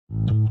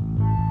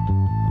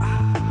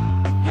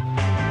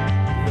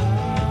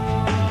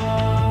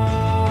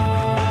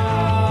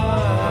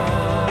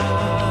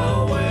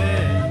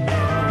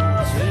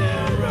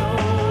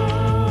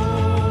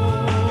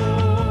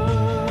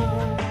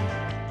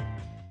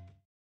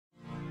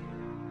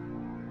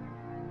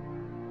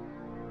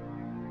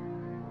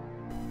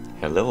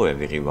Hello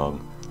everyone,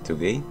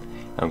 today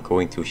I'm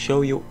going to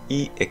show you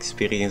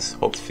e-Experience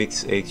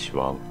Hotfix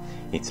H1.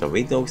 It's a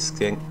Windows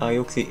 10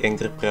 IoT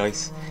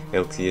Enterprise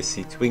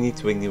LTSC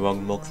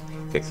 2021 mod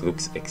that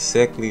looks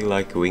exactly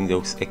like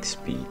Windows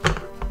XP.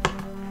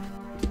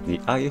 The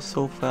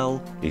ISO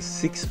file is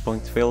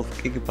 6.12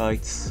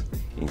 GB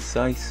in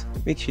size,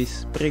 which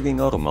is pretty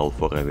normal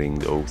for a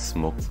Windows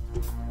mod.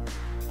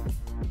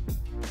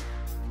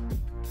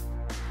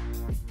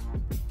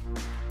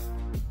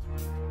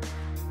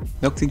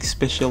 Nothing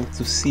special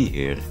to see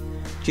here,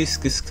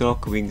 just a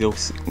stock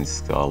Windows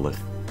installer.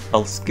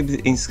 I'll skip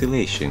the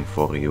installation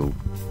for you.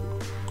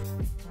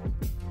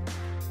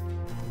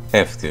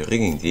 After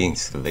running the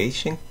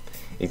installation,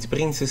 it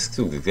brings us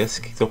to the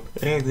desktop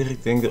rather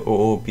than the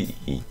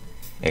OOBE.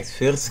 At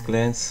first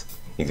glance,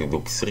 it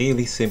looks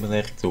really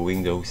similar to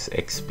Windows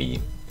XP.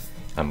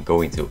 I'm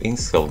going to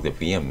install the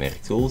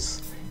VMware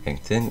tools and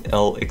then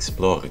I'll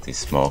explore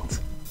this mod.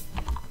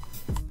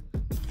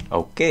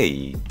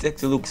 Okay,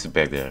 that looks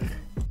better.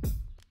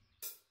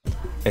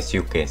 As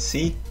you can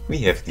see, we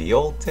have the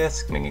old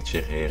task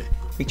manager here,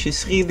 which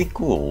is really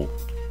cool.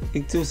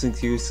 It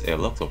doesn't use a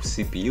lot of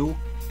CPU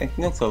and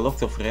not a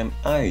lot of RAM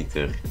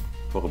either,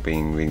 for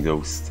being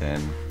Windows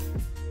 10.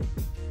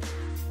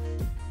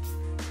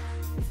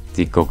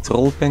 The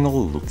control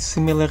panel looks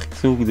similar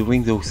to the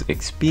Windows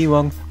XP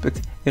one, but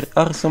there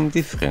are some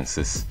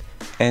differences,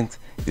 and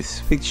the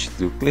switch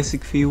to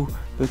classic view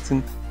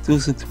button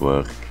doesn't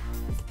work.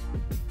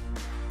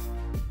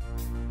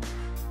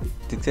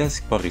 The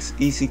taskbar is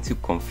easy to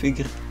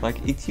configure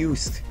like it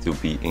used to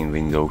be in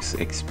Windows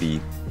XP.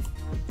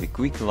 The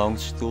quick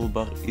launch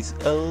toolbar is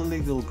a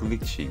little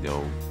glitchy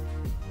though.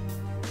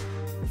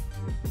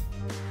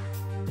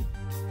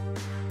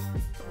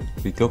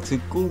 We got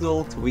the good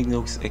old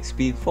Windows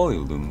XP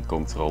volume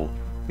control,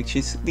 which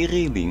is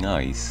really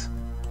nice.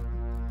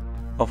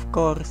 Of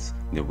course,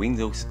 the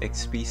Windows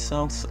XP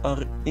sounds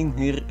are in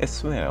here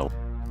as well.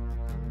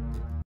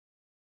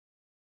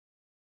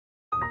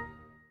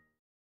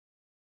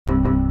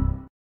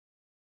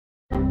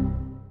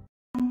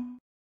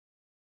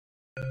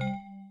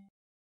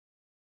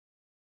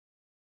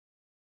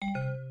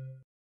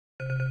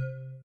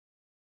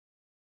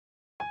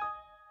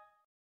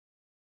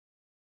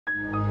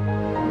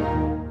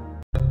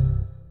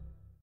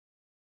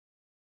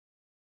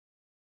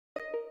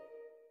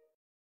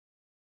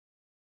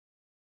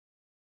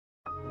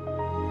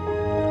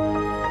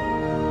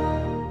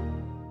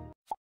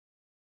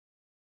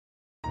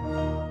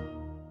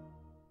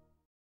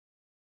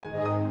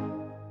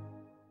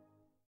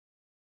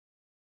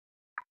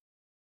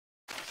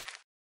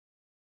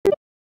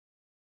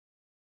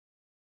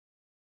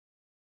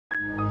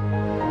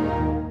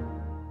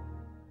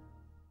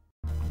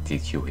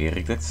 Did you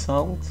hear that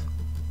sound?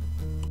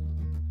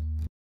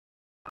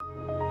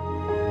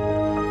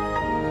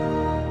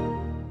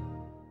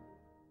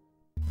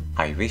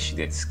 I wish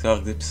that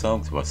startup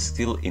sound was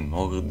still in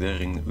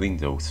modern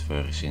Windows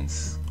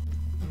versions.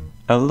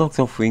 A lot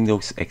of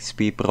Windows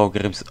XP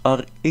programs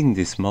are in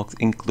this mod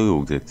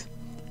included.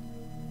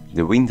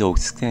 The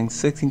Windows 10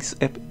 settings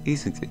app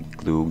isn't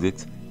included,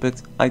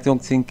 but I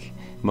don't think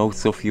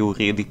most of you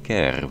really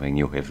care when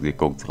you have the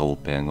control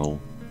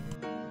panel.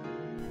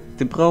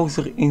 The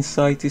browser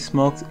inside this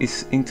mod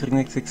is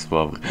Internet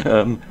Explorer,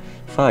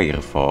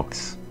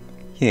 Firefox.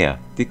 Yeah,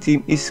 the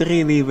theme is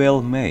really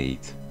well made.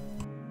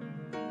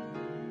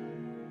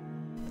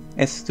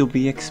 As to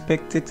be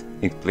expected,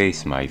 it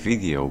plays my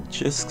video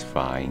just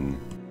fine.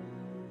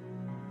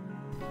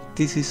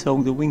 This is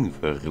how the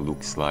WinVer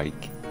looks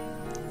like.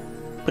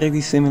 Pretty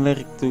similar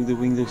to the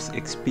Windows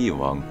XP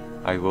one,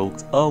 I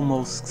would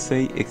almost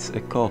say it's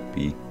a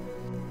copy.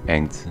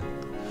 And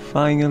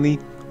finally,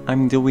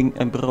 I'm doing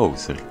a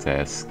browser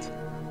test.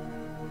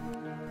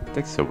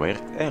 That's a weird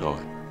error.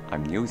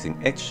 I'm using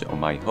Edge on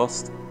my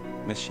host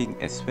machine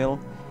as well,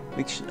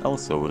 which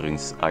also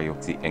runs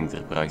IoT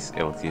Enterprise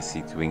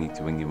LTSC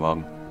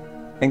 2021,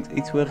 and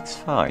it works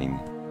fine.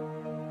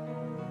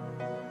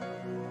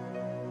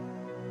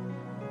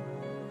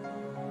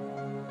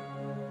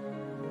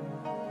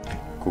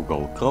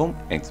 Google Chrome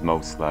and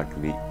most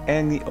likely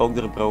any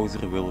other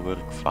browser will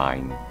work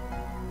fine.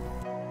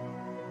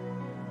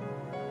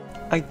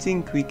 I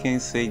think we can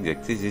say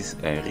that this is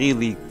a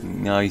really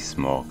nice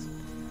mod.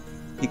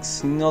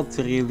 It's not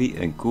really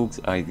a good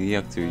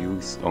idea to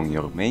use on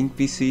your main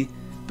PC,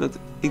 but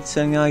it's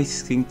a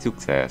nice thing to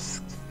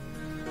test.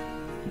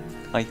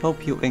 I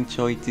hope you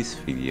enjoyed this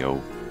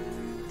video.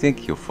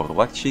 Thank you for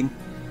watching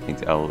and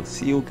I'll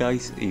see you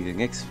guys in the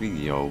next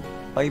video.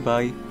 Bye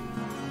bye.